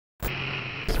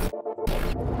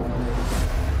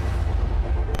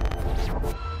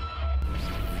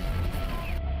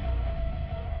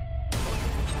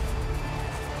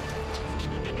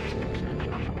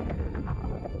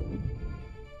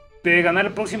De ganar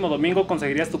el próximo domingo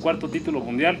conseguirías tu cuarto título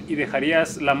mundial y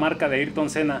dejarías la marca de Ayrton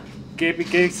Senna.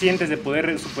 ¿Qué sientes de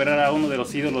poder superar a uno de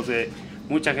los ídolos de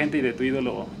mucha gente y de tu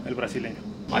ídolo, el brasileño?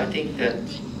 I think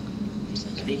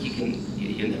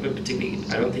you're never particularly,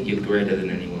 I don't think you're greater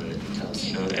than anyone else.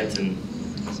 You know, Ayrton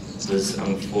was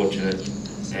unfortunate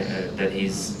that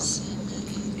his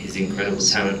incredible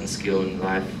talent and skill in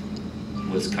life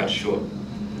was cut short,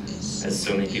 as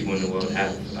so many people in the world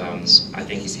have. I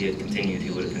think if he had continued,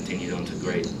 he would have continued on to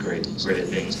greater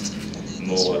things,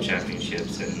 more world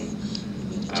championships, and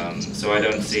so I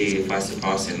don't see if I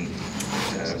surpass him.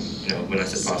 You know, when I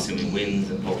surpass him in wins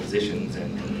and pole positions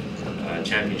and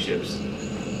championships,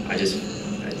 I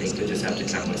think I just have to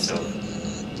count myself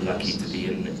lucky to be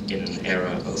in an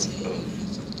era of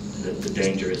the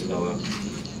danger is lower.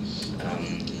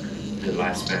 The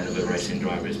lifespan of a racing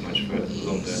driver is much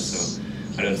longer, so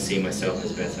I don't see myself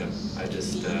as better.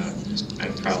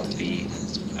 I'm proud to be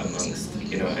amongst,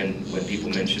 you know, and when people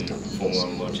mention Formula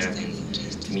 1 world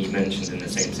champions, to me mentioned in the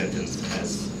same sentence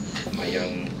as my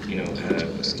young, you know,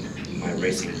 my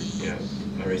racing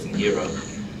hero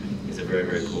is a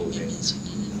very cool thing.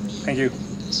 Thank you.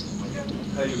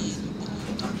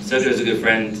 Sergio is a good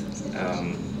friend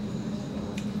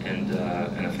and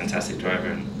a fantastic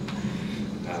driver.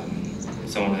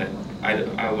 Someone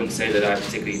I wouldn't say that I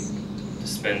particularly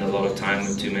spend a lot of time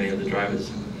with too many of the drivers,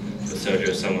 but Sergio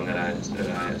is someone that I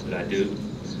do.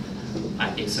 I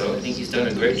think so. I think he's done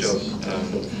a great job. You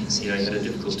know, he had a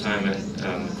difficult time at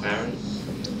McLaren,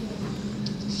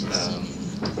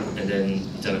 and then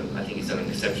I think he's done an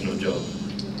exceptional job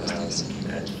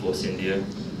at Force India, a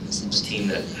team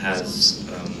that has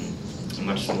a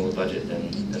much smaller budget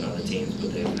than other teams,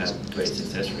 but they've had great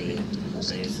success really, and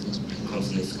he's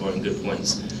constantly scoring good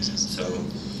points. So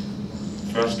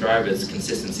for us drivers,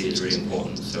 consistency is really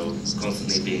important. So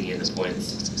constantly being in the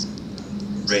points,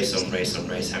 race on race on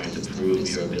race, having to prove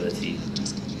your ability,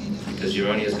 because you're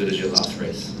only as good as your last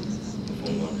race in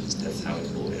Formula 1. That's how it's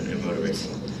important in motor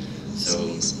racing.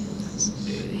 So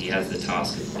he has the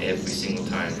task of every single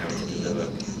time having to deliver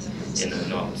in a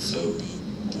not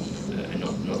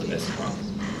the best car.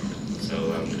 So,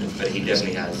 but he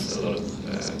definitely has a lot of.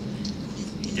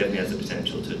 He definitely has the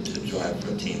potential to drive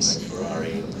for a team like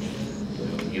Ferrari. You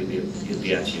know, he'll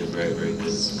be actually a very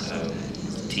good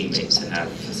teammate to have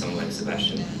for someone like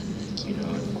Sebastian. You know,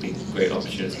 it would be a great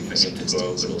opportunity for him to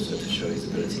grow, but also to show his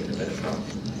ability in a better car.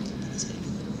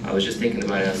 I was just thinking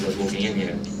about it as I was walking in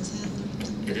here.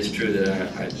 It is true that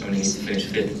I only need to finish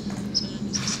 5th,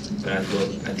 but I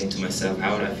think to myself,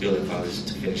 how would I feel if I was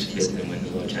to finish 5th and win the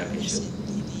World Championship? It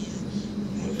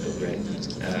would feel great.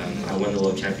 I won the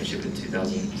World Championship in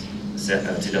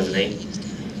 2008,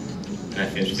 and I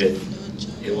finished 5th.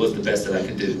 It was the best that I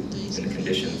could do in the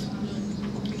conditions.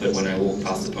 But when I walked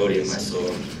past the podium, I saw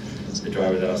the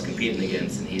driver that I was competing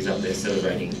against, and he's up there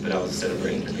celebrating, but I was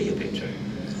celebrating the bigger picture.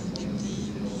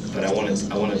 But I want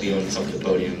to be on top of the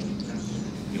podium.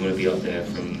 You want to be up there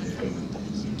from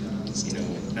you know,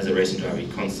 as a racing driver, you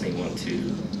constantly want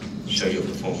to show your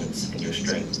performance and your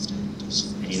strength,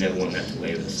 and you never want that to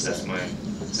waver. So that's my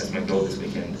goal this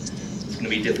weekend. It's going to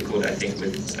be difficult, I think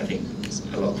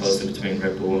a lot closer between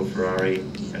Red Bull and Ferrari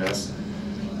and us,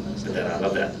 but I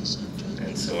love that.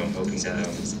 And so I'm hoping that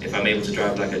if I'm able to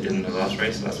drive like I did in the last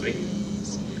race last week,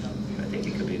 I think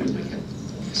it could be a good weekend.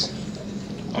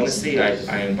 Honestly,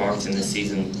 I embarked in this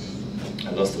season.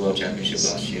 I lost the World Championship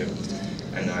last year,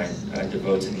 and I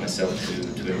devoted myself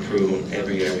to improve on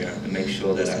every area and make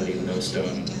sure that I leave no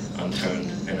stone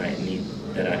unturned, and I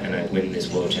win this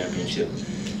World Championship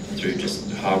through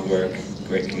just hard work,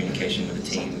 great communication with the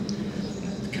team,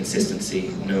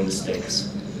 consistency, no mistakes.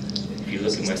 If you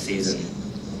look at my season,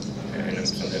 and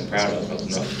it's something I'm proud of, I've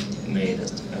not made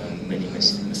many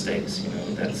mistakes. You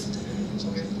know, that's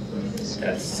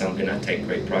something I take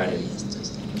great pride in.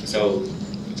 So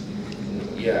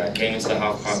yeah, I came into the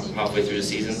halfway through the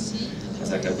season. I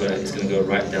was like, it's going to go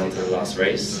right down to the last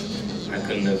race. I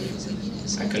couldn't have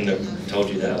told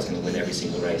you that I was going to win every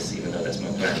single race, even though that's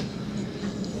my plan. I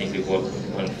think we won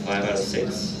 5 out of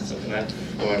 6, something like that.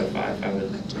 4 out of 5, 5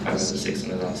 out of 6 in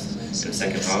the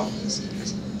second half.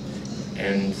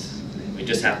 And we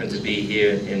just happened to be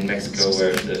here in Mexico,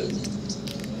 where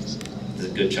there's a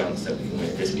good chance that we can win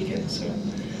it this weekend. So,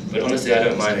 but honestly, I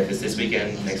don't mind if it's this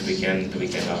weekend, next weekend, the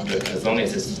weekend after. As long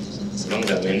as I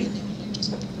win,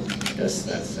 that's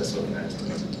what matters to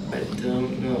me. I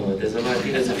don't know. There's a lot. I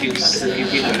think there's a few people. I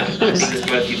think there's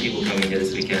quite a few people coming here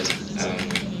this weekend.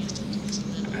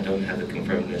 I don't have to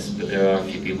confirm this, but there are a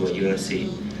few people you're going to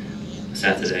see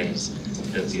Saturday.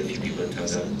 There'll be a few people that turn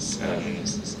up.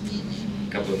 A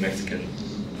couple of Mexican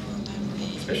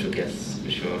special guests.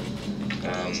 for sure.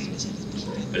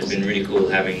 But it's been really cool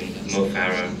having Mo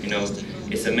Farah. You know,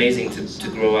 it's amazing to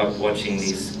grow up watching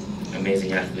these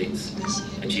amazing athletes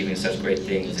achieving such great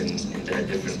things in their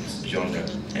different genre,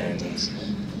 and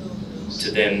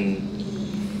to then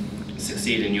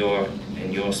succeed in your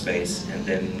space and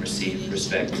then receive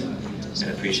respect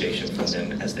and appreciation from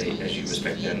them as you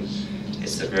respect them.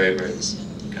 It's a very, very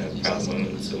kind of proud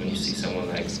moment. So when you see someone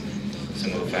like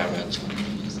Mo Farah,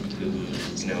 who,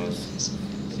 you know, has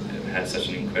had such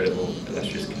an incredible,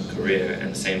 illustrious career,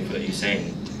 and the same for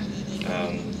Usain,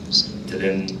 to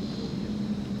then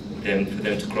for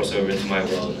them to cross over into my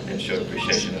world and show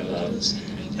appreciation and love,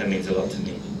 that means a lot to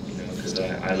me, you know, because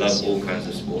I love all kinds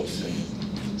of sports, and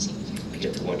I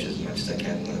get to watch as much as I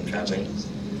can when I'm traveling.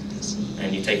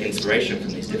 And you take inspiration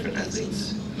from these different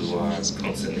athletes who are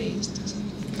constantly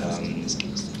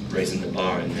raising the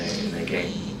bar in their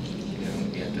game. You know,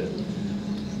 you have to.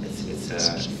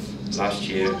 Last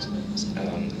year,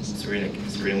 Serena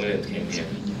Williams came here,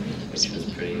 which was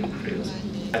pretty awesome.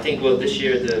 I think, well, this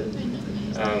year the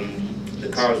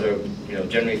cars are, you know,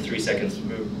 generally 3 seconds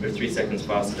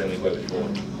faster than we were before,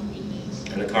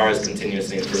 and the car is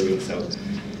continuously improving. So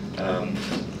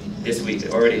this week,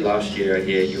 already last year, I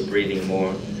hear you're breathing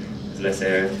more, there's less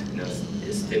air, you know,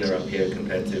 it's thinner up here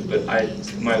compared to. But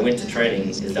my winter training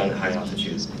is done at high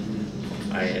altitude.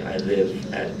 I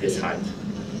live at this height.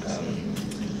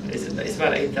 It's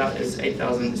about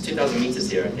 8,000, it's 2,000 meters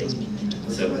here, I think.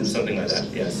 So something like that,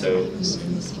 yeah. So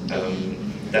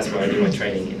that's where I do my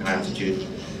training in high altitude.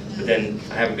 But then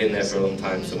I haven't been there for a long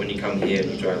time, so when you come here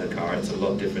and you drive the car, it's a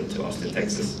lot different to Austin,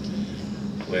 Texas,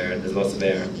 where there's lots of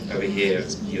air. Over here,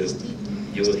 you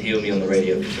will hear me on the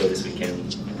radio for sure this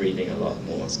weekend, breathing a lot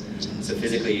more. So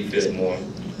physically you feel it more,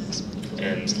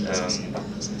 and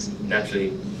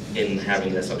naturally, in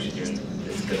having less oxygen,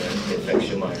 it's going to affect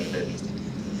your mind and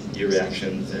your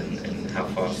reactions and how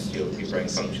fast your brain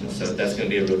functions. So that's going to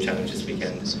be a real challenge this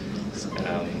weekend.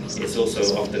 It's also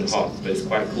often hot, but it's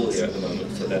quite cool here at the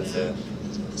moment, so that's a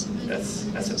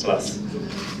plus.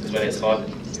 Because when it's hot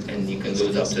and you can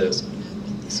lose up to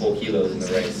 4 kilos in a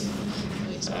race,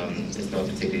 it's not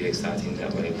particularly exciting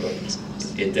that way, but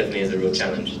it definitely is a real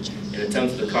challenge. And in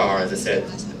terms of the car, as I said,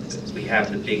 we have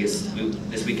the biggest,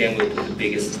 this weekend we'll put the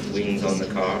biggest wings on the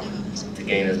car to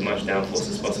gain as much downforce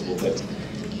as possible, but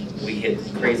we hit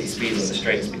crazy speeds on the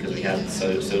straights because we have so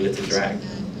little drag.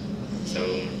 So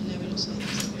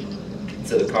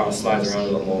the car slides around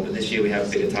a lot more, but this year we have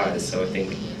bigger tires, so I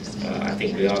think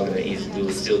we are going to we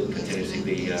will still continuously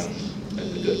be a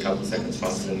good couple seconds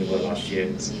faster than we were last year.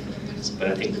 But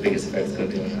I think the biggest effect is going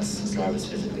to be on us drivers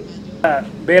physically.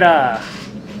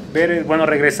 Bueno,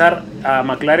 regresar a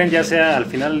McLaren, ya sea al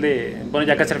final bueno,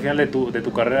 ya casi al final de tu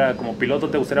carrera como piloto,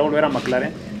 ¿te gustaría volver a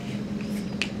McLaren?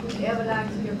 Would you ever like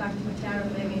to go back to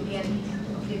McLaren maybe at the end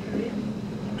of your career?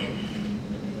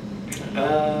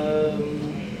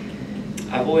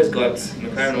 I've always got,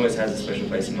 McLaren always has a special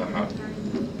place in my heart.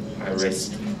 I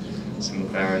raced in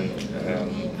McLaren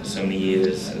for so many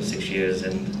years, 6 years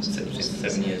and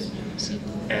 7 years,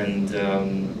 and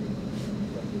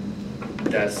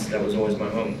that was always my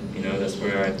home. You know, that's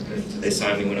where they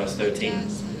signed me when I was 13.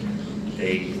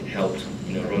 They helped,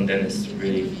 you know, Ron Dennis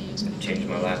really changed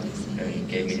my life and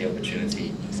gave me the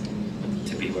opportunity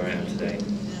to be where I am today. You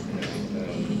know,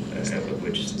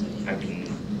 which I can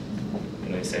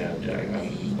say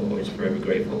I'm always forever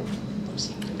grateful.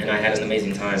 And I had an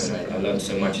amazing time, and I learned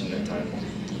so much in that time.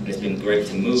 And it's been great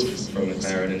to move from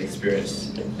McLaren and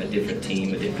experience a different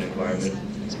team, a different environment.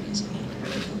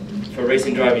 For a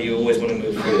racing driver, you always want to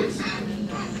move forwards.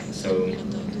 So,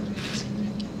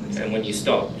 and when you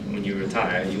stop, when you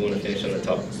retire, you want to finish on the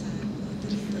top.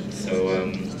 So,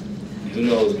 who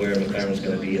knows where McLaren's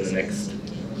going to be in the next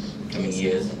coming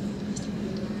years.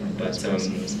 But so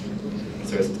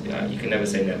you can never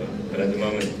say never. But at the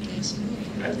moment,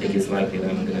 I think it's likely that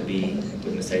I'm going to be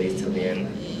with Mercedes till the end.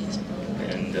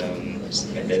 And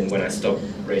then when I stop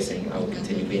racing, I will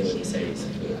continue being with Mercedes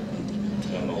until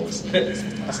I'm old. You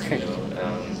know,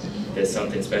 there's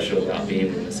something special about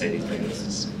being with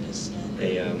Mercedes-Benz.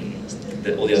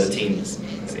 All the other teams,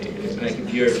 like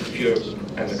if you're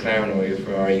at McLaren or you're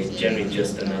Ferrari, it's generally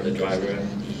just another driver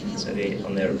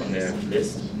on their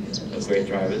list of great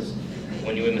drivers.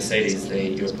 When you're with Mercedes,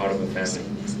 you're part of a family.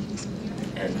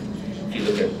 And if you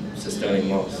look at Sir Sterling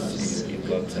Moss, you've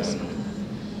got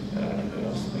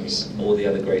all the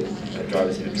other great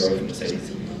drivers who drove for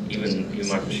Mercedes. Even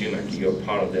Michael Schumacher, you're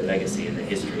part of their legacy and their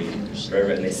history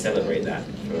forever, and they celebrate that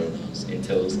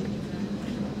until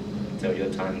your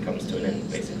time comes to an end,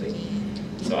 basically.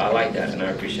 So I like that, and I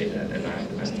appreciate that, and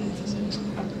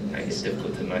it's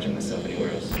difficult to imagine myself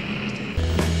anywhere else.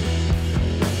 Thank you.